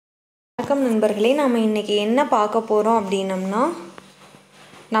வணக்கம் நண்பர்களே. நாம் இன்றைக்கி என்ன பார்க்க போகிறோம் அப்படின்னம்னா,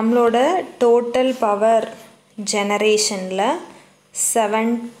 நம்மளோட total power ஜெனரேஷனில்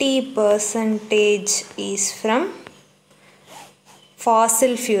 70% is from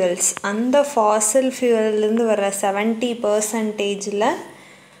Fazil fuels. அந்த ஃபாசில் ஃபியூவல்லேருந்து வர 70%ல்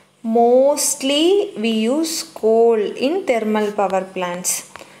mostly we use goal in thermal power plants.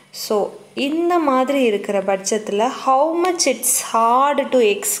 So இந்த மாதிரி இருக்கிற பட்சத்தில் how much it's hard to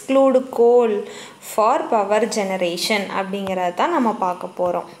exclude coal for power generation அப்படிங்கிறது தான் நம்ம பார்க்க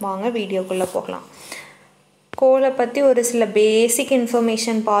போகிறோம். வாங்க வீடியோக்குள்ளே போகலாம். கோலை பற்றி ஒரு சில பேசிக்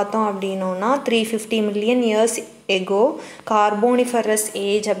இன்ஃபர்மேஷன் பார்த்தோம் அப்படின்னோன்னா 350 மில்லியன் இயர்ஸ் எகோ கார்போனிஃபரஸ்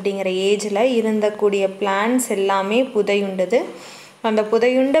ஏஜ் அப்படிங்கிற ஏஜில் இருந்தக்கூடிய பிளான்ட்ஸ் எல்லாமே புதையுண்டது. அந்த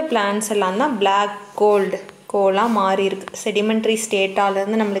புதையுண்ட பிளான்ட்ஸ் எல்லாம் தான் பிளாக் கோலாக மாறி இருக்கு. செடிமெண்ட்ரி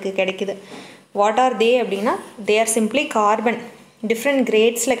ஸ்டேட்டாலேருந்து நம்மளுக்கு கிடைக்குது. வாட் ஆர் தே அப்படின்னா, they are simply carbon, different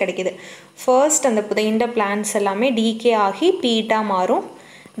கிரேட்ஸில் கிடைக்கிது. ஃபர்ஸ்ட் அந்த புதையுண்ட பிளான்ட்ஸ் எல்லாமே டீகே ஆகி பீட்டாக மாறும்.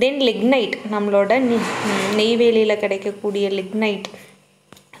 தென் லிக்னைட், நம்மளோட நெய்வேலியில் கிடைக்கக்கூடிய லிக்னைட்.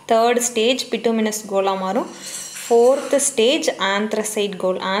 தேர்ட் ஸ்டேஜ் பிட்டுமினஸ் கோலாக மாறும். ஃபோர்த்து ஸ்டேஜ் ஆந்த்ரசைட்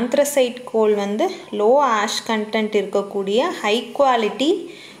கோல். ஆந்த்ரசைட் கோல் வந்து லோ ஆஷ் கண்டென்ட் இருக்கக்கூடிய ஹை குவாலிட்டி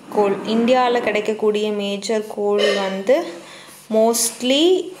கோல். இந்தியாவில் கிடைக்கக்கூடிய மேஜர் கோல் வந்து மோஸ்ட்லி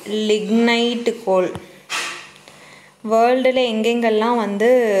லிக்னைட் கோல். வேர்ல்டில் எங்கெங்கெல்லாம் வந்து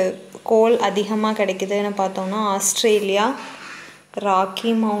கோல் அதிகமாக கிடைக்குதுன்னு பார்த்தோம்னா, Australia,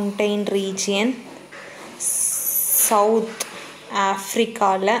 rakhi mountain region, south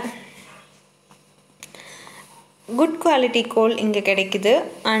ஆஃப்ரிக்காவில் good quality coal இங்கே கிடைக்குது.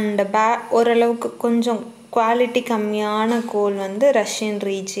 அண்ட் ஓரளவுக்கு கொஞ்சம் குவாலிட்டி கம்மியான கோல் வந்து ரஷ்யன்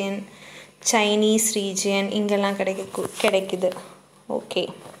ரீஜியன், சைனீஸ் ரீஜியன் இங்கெல்லாம் கிடைக்குது. ஓகே,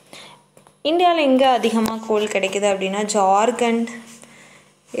 இந்தியாவில் எங்கே அதிகமாக கோல் கிடைக்குது அப்படின்னா, ஜார்க்கண்ட்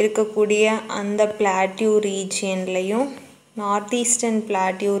இருக்கக்கூடிய அந்த plateau ரீஜியன்லையும், north eastern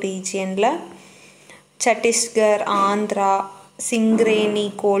plateau ரீஜியனில், Chhattisgarh, Andhra, சிங்ரேனி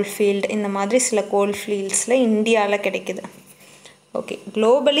coalfield இந்த மாதிரி சில கோல்ஃபீல்ட்ஸில் இந்தியாவில் கிடைக்குது. Okay,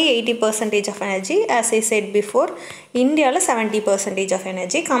 globally 80% of energy, as I said before, இந்தியாவில் 70% of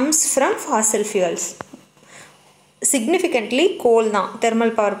energy comes from fossil fuels. Significantly கோல் தான்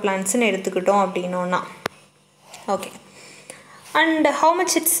தெர்மல் பவர் பிளான்ட்ஸ்னு எடுத்துக்கிட்டோம் அப்படின்னோன்னா. Okay, and how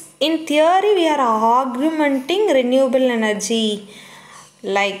much it's in theory we are augmenting renewable energy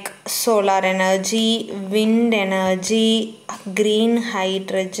like solar energy, wind energy, green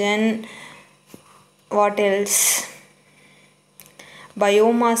hydrogen, what else,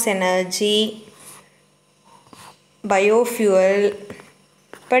 biomass energy, biofuel,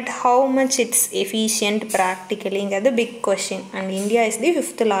 but how much it's efficient practically is the big question. And India is the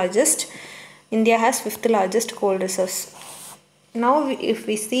India has fifth largest coal reserves. Now if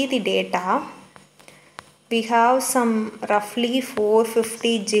we see the data, we have some roughly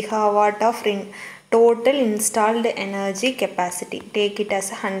 450 gigawatt of total installed energy capacity. Take it as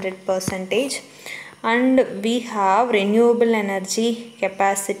 100%. And we have renewable energy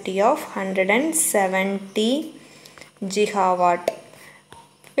capacity of 170 gigawatt,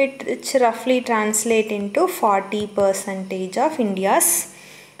 which roughly translate into 40% of India's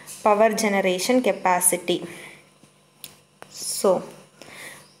power generation capacity. So,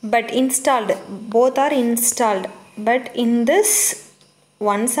 but installed, both are installed, but in this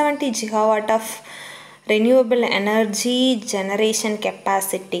 170 gigawatt of renewable energy generation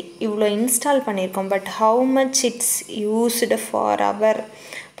capacity இவ்வளோ install பண்ணியிருக்கோம். But how much it's used for our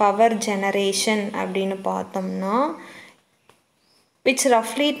power generation அப்படின்னு பார்த்தோம்னா, which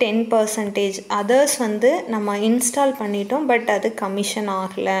roughly 10%. Others வந்து நம்ம install பண்ணிட்டோம், but அது commission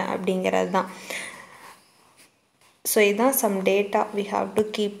ஆகலை அப்படிங்கிறது தான். ஸோ இதுதான் some data we have to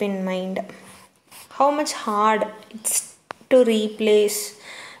keep in mind. How much hard it's to replace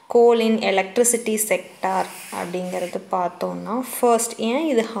coal in electricity sector அப்படிங்கிறது பார்த்தோன்னா, ஃபர்ஸ்ட் ஏன்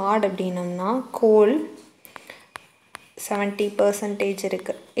இது ஹார்ட் அப்படின்னம்னா, கோல் 70%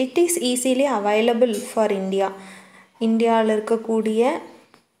 இருக்குது. It is easily available for India. இந்தியாவில் இருக்கக்கூடிய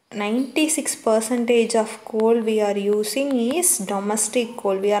 96% of coal we are using is domestic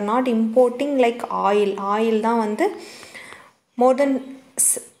coal. We are not importing like oil. Oil தான் வந்து more than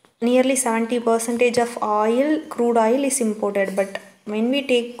nearly 70% of oil, crude oil is imported. But when we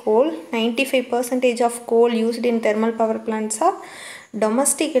take coal, 95% of coal used in thermal power plants are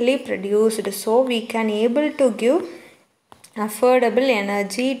domestically produced. So we can able to give affordable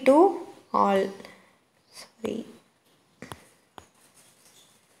energy to all.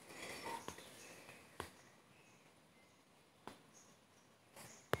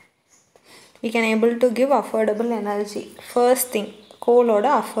 We can able to give affordable energy. First thing,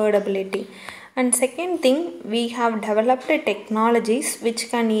 coal-oda affordability. And second thing, we have developed technologies which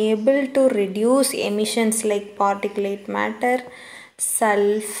can able to reduce emissions like particulate matter,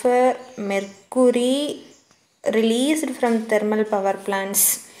 sulfur, mercury released from thermal power plants.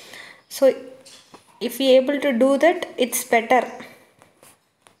 So if we able to do that, it's better.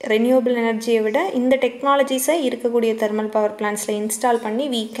 Renewable energy விட இந்த டெக்னாலஜிஸை இருக்கக்கூடிய thermal power plantsல install பண்ணி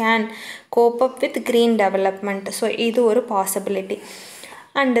we can cope up with green development. So இது ஒரு possibility.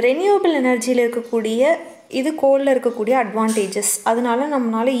 And renewable எனர்ஜியில் இருக்கக்கூடிய இது கோலில் இருக்கக்கூடிய advantages, அதனால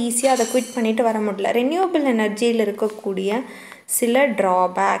நம்மளால் ஈஸியாக அதை குவிட் பண்ணிட்டு வர முடியல. ரெனியூவபிள் எனர்ஜியில் இருக்கக்கூடிய சில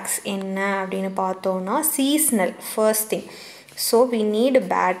ட்ராபேக்ஸ் என்ன அப்படின்னு பார்த்தோன்னா, seasonal first thing. So we need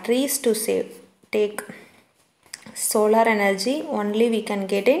Patrice to save take solar energy only we can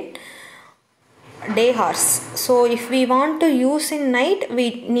get in day hours. So if we want to use in night, we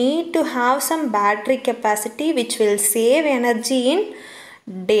need to have some battery capacity which will save energy in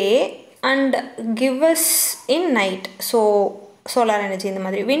day and give us in night. So solar energy இந்த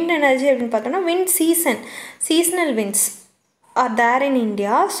மாதிரி. Wind energy அப்படின்னு பார்த்தோம்னா wind seasonal winds are there in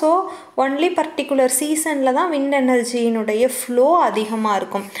India. So only particular seasonல தான் wind energy னுடைய flow அதிகமாக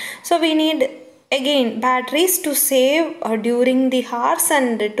இருக்கும். So we need again batteries to save during the hours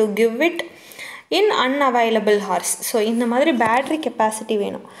and to give it in unavailable hours. So இந்த மாதிரி battery capacity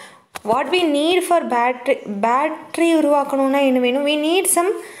வேணும். What we need for battery உருவாக்கணும்னா என்ன வேணும்? We need some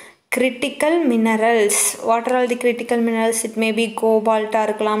critical minerals. What are all the critical minerals? It may be cobalt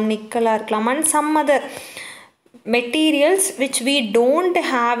இருக்கலாம், nickel இருக்கலாம், and some other materials which we don't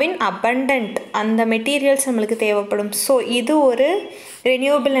have in abundant. அந்த materials நம்மளுக்கு தேவைப்படும். So இது ஒரு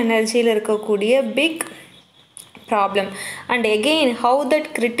renewable energyயில் இருக்கக்கூடிய big problem. And again, how that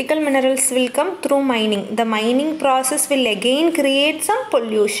critical minerals will come? Through mining. The mining process will again create some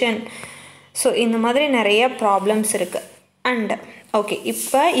pollution. So இந்த மாதிரி நிறைய problems இருக்குது. அண்ட் ஓகே,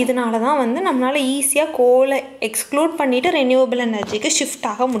 இப்போ இதனால தான் வந்து நம்மளால் ஈஸியாக கோலை எக்ஸ்க்ளூட் பண்ணிவிட்டு ரெனியூவபிள் எனர்ஜிக்கு ஷிஃப்ட்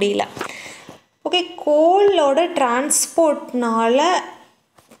ஆக முடியல. ஓகே, கோலோட டிரான்ஸ்போர்ட்னால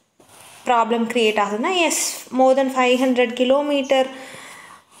ப்ராப்ளம் க்ரியேட் ஆகுதுன்னா, S, more then 500 kilometre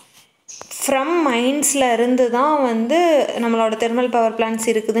from மைன்ஸில் இருந்து தான் வந்து நம்மளோட தெர்மல் பவர் பிளான்ட்ஸ்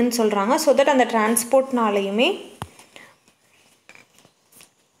இருக்குதுன்னு சொல்கிறாங்க. ஸோ தட் அந்த டிரான்ஸ்போர்ட்னாலையுமே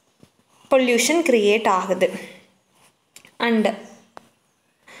பொல்யூஷன் க்ரியேட் ஆகுது. அண்ட்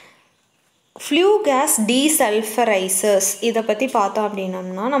ஃப்ளூ கேஸ் டீசல்ஃபரைசர்ஸ் இதை பற்றி பார்த்தோம்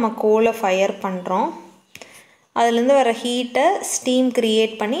அப்படின்னம்னா, நம்ம கோலை ஃபயர் பண்ணுறோம், அதுலேருந்து வர ஹீட்டை ஸ்டீம்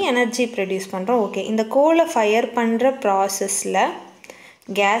க்ரியேட் பண்ணி எனர்ஜி ப்ரொடியூஸ் பண்ணுறோம். ஓகே, இந்த கோலை ஃபயர் பண்ணுற ப்ராசஸில்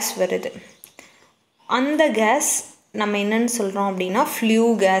கேஸ் வருது. அந்த கேஸ் நம்ம என்னென்னு சொல்கிறோம் அப்படின்னா ஃப்ளூ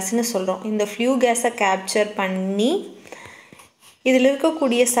கேஸ்ன்னு சொல்கிறோம். இந்த ஃப்ளூ கேஸை கேப்சர் பண்ணி இதில்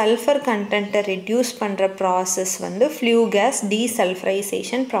இருக்கக்கூடிய சல்ஃபர் கண்டென்ட்டை ரெடியூஸ் பண்ணுற ப்ராசஸ் வந்து ஃப்ளூ கேஸ்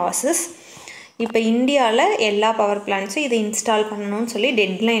டீசல்ஃபரைசேஷன் ப்ராசஸ். இப்போ இந்தியாவில் எல்லா பவர் பிளான்ட்ஸும் இதை இன்ஸ்டால் பண்ணணும்னு சொல்லி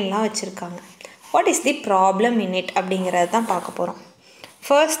டெட்லைன்லாம் வச்சுருக்காங்க. What is the problem in it அப்படிங்கிறது தான் பார்க்க போகிறோம்.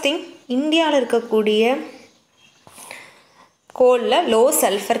 ஃபர்ஸ்ட் திங், இந்தியாவில் இருக்கக்கூடிய கோலில் லோ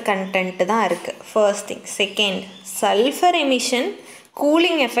சல்ஃபர் கண்டென்ட்டு தான் இருக்குது. First thing. Second, sulphur emission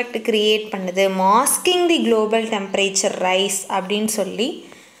cooling effect create பண்ணுது, மாஸ்கிங் தி குளோபல் டெம்பரேச்சர் ரைஸ் அப்படின்னு சொல்லி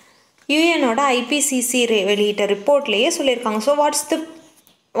யூஎனோட ஐபிசிசி வெளியிட்ட ரிப்போர்ட்லேயே சொல்லியிருக்காங்க. So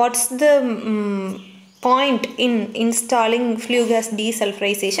what's the point in installing flue gas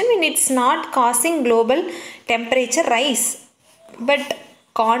desulfurization when it's not causing global temperature rise but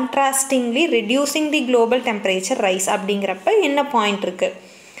contrastingly reducing the global temperature rise? அப்படிங்கிறப்ப என்ன point இருக்குது?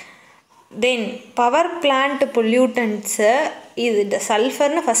 தென் power plant பொல்யூட்டன்ஸு இது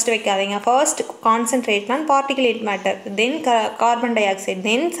சல்ஃபர்னு first வைக்காதீங்க. First concentrate on particulate matter, then carbon di oxide,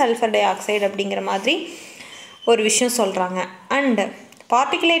 then sulphur di oxide அப்படிங்கிற மாதிரி ஒரு விஷயம் சொல்கிறாங்க. And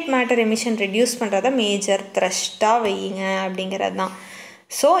particulate matter emission reduce பண்ணுறத மேஜர் த்ரஸ்ட்டாக வையுங்க அப்படிங்கிறது தான்.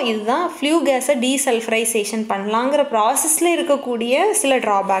 ஸோ இதுதான் ஃப்ளூ கேஸை டீசல்ஃபரைசேஷன் பண்ணலாங்கிற ப்ராசஸில் இருக்கக்கூடிய சில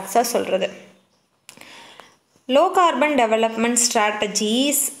ட்ராபேக்ஸாக சொல்கிறது. Low carbon development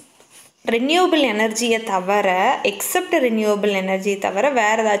strategies renewable எனர்ஜியை தவிர, எக்ஸப்ட் ரினியூவபிள் எனர்ஜியை தவிர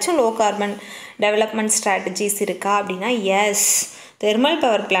வேறு ஏதாச்சும் லோ கார்பன் டெவலப்மெண்ட் ஸ்ட்ராட்டஜிஸ் இருக்கா அப்படின்னா, S. Thermal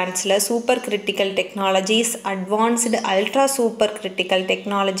power பிளான்ட்ஸில் super critical technologies, advanced ultra super critical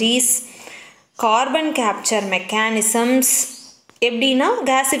technologies, carbon capture mechanisms, எப்படின்னா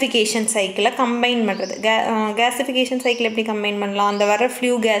கேஸிஃபிகேஷன் சைக்கிளை கம்பைன் பண்ணுறது. கேஸிஃபிகேஷன் சைக்கிள் எப்படி கம்பைன் பண்ணலாம்? அந்த வர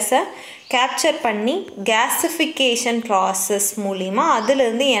ஃப்ளூ கேஸை கேப்சர் பண்ணி கேஸிஃபிகேஷன் ப்ராசஸ் மூலிமா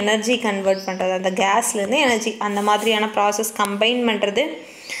அதுலேருந்து எனர்ஜி கன்வெர்ட் பண்ணுறது, அந்த கேஸ்லேருந்து எனர்ஜி, அந்த மாதிரியான ப்ராசஸ் கம்பைன் பண்ணுறது.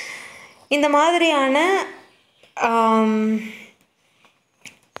 இந்த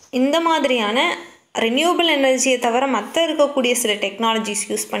மாதிரியான ரினியூவபிள் எனர்ஜியை தவிர மற்ற இருக்கக்கூடிய சில டெக்னாலஜிஸ்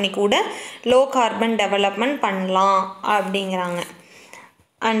யூஸ் பண்ணி கூட லோ கார்பன் டெவலப்மெண்ட் பண்ணலாம் அப்படிங்கிறாங்க.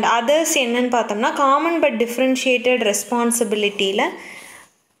 அண்ட் அதர்ஸ் என்னன்னு பார்த்தோம்னா common but differentiated ரெஸ்பான்சிபிலிட்டியில்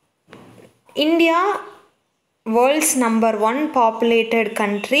India world's number 1 populated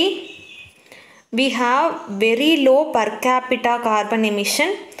country. We have very low per capita carbon emission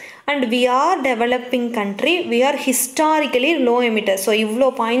and we are developing country. We are historically low emitters. So இவ்வளோ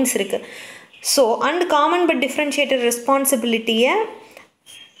points இருக்குது. So and common but differentiated ரெஸ்பான்சிபிலிட்டியை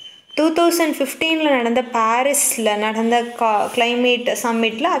 2015 நடந்த பாரிஸில் நடந்த climate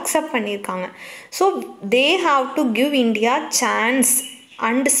சம்மிட்டில் accept பண்ணியிருக்காங்க. So they have to give India chance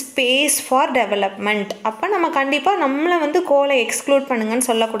and space for development. அப்போ நம்ம கண்டிப்பாக நம்மளை வந்து கோலை எக்ஸ்க்ளூட் பண்ணுங்கன்னு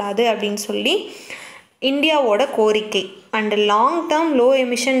சொல்லக்கூடாது அப்படின்னு சொல்லி இந்தியாவோட கோரிக்கை. And long term low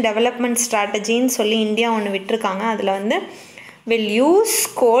emission development ஸ்ட்ராட்டஜின்னு சொல்லி இந்தியா ஒன்று விட்டுருக்காங்க. அதில் வந்து will use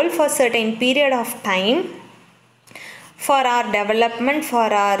coal for certain period of time for our development, for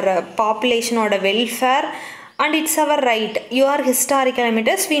our population or welfare, and it's our right. You are historical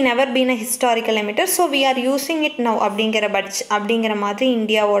emitters, we never been a historical emitter, so we are using it now அப்படிங்கிற மாதிரி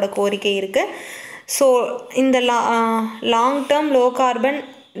இந்தியாவோட கோரிக்கை இருக்குது. So இந்த long term low carbon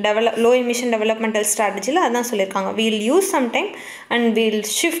low emission developmental ஸ்ட்ராட்டஜியில் அதான் சொல்லியிருக்காங்க. Wheel use sometime and we'll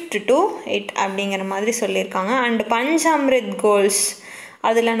shift to it அப்படிங்கிற மாதிரி சொல்லியிருக்காங்க. அண்ட் பஞ்ச் அம்ரித் கோல்ஸ்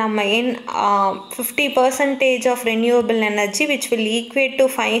அதில் நம்ம 50% of renewable energy which will equate to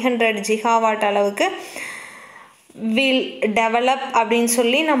 500 GW அளவுக்கு வில் டெவலப் அப்படின்னு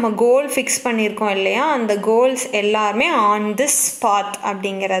சொல்லி நம்ம கோல் ஃபிக்ஸ் பண்ணியிருக்கோம் இல்லையா, அந்த கோல்ஸ் எல்லாருமே ஆன் திஸ் பாத்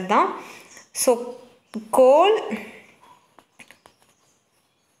அப்படிங்கிறது தான். ஸோ கோல்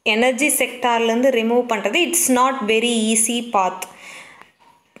எனர்ஜி செக்டார்லேருந்து ரிமூவ் பண்ணுறது it's not very easy path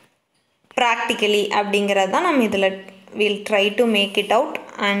practically அப்படிங்கிறது தான் நம்ம இதில் will try to make it out.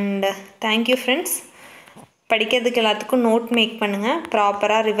 And thank you friends. படிக்கிறதுக்கு எல்லாத்துக்கும் நோட் மேக் பண்ணுங்கள்,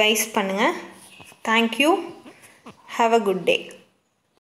 ப்ராப்பராக ரிவைஸ் பண்ணுங்கள். Thank you. Have a good day.